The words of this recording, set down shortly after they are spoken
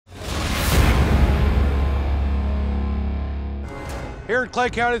Here in Clay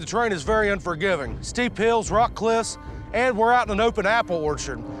County, the terrain is very unforgiving. Steep hills, rock cliffs, and we're out in an open apple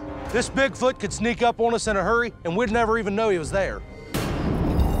orchard. This Bigfoot could sneak up on us in a hurry, and we'd never even know he was there.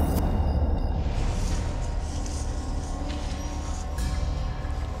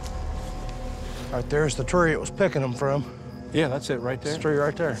 Right there's the tree it was picking them from. Yeah, that's it right there. This tree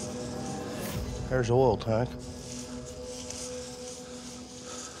right there. There's the oil tank.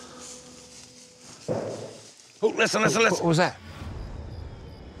 Oh, listen. What was that?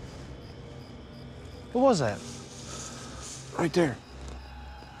 What was that? Right there.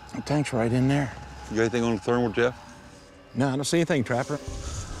 The tank's right in there. You got anything on the thermal, Jeff? No, I don't see anything, Trapper.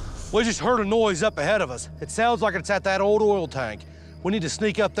 We just heard a noise up ahead of us. It sounds like it's at that old oil tank. We need to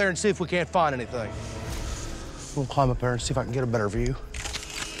sneak up there and see if we can't find anything. We'll climb up there and see if I can get a better view.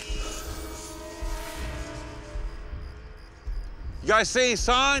 You guys see any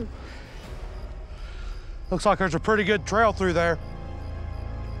sign? Looks like there's a pretty good trail through there.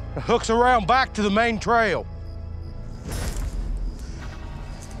 It hooks around back to the main trail.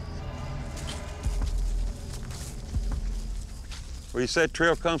 Well, you said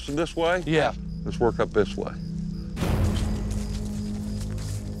trail comes from this way? Yeah. Let's work up this way.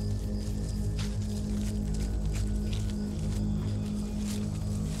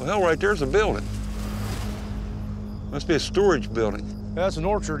 Well, hell, right there's a building. Must be a storage building. That's an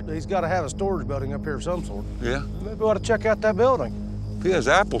orchard. He's got to have a storage building up here of some sort. Yeah? Maybe we ought to check out that building. If he has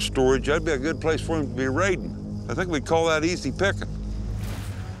apple storage, that'd be a good place for him to be raiding. I think we'd call that easy picking.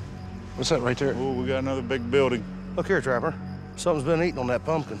 What's that right there? Oh, we got another big building. Look here, Trapper. Something's been eating on that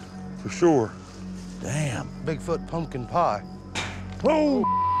pumpkin. For sure. Damn. Bigfoot pumpkin pie. Whoa!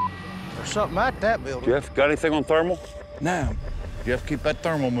 There's something at that building. Jeff, got anything on thermal? No. Jeff, keep that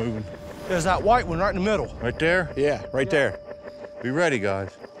thermal moving. There's that white one right in the middle. Right there? Yeah, right there. Be ready,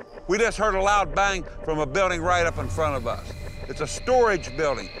 guys. We just heard a loud bang from a building right up in front of us. It's a storage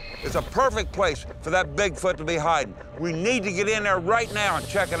building. It's a perfect place for that Bigfoot to be hiding. We need to get in there right now and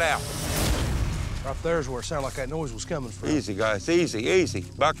check it out. Right there's where it sounded like that noise was coming from. Easy, guys, easy.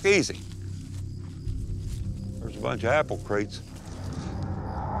 Buck, easy. There's a bunch of apple crates.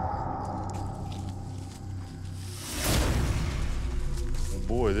 Oh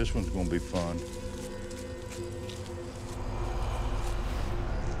boy, this one's gonna be fun.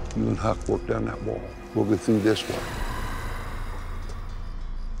 You and Huck work down that wall. We'll go through this way.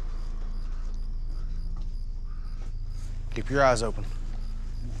 Keep your eyes open.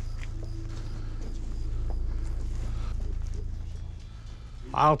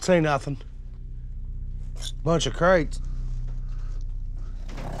 I don't see nothing. Bunch of crates.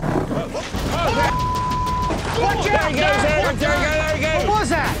 Watch out! There he goes. What was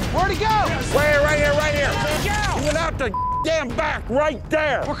that? Where'd he go? Right here. He went out the damn back right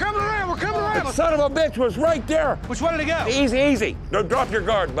there. We're coming around. That son of a bitch was right there. Which way did he go? Easy. Don't drop your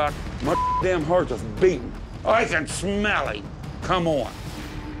guard, Buck. My damn heart's just beating. I can smell him. Come on.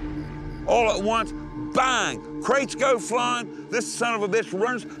 All at once, bang! Crates go flying. This son of a bitch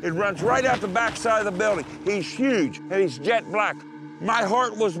runs right out the backside of the building. He's huge, and he's jet black. My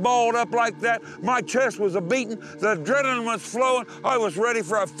heart was balled up like that. My chest was a-beating. The adrenaline was flowing. I was ready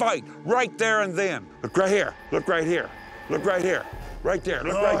for a fight right there and then. Look right here. Right there. Look right there. Look right there.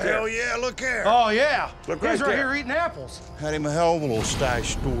 Hell yeah, look here. Oh, yeah. Look He's right right there. here eating apples. Had him a hell of a little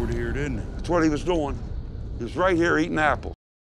stash stored here, didn't he? That's what he was doing. He was right here eating apples.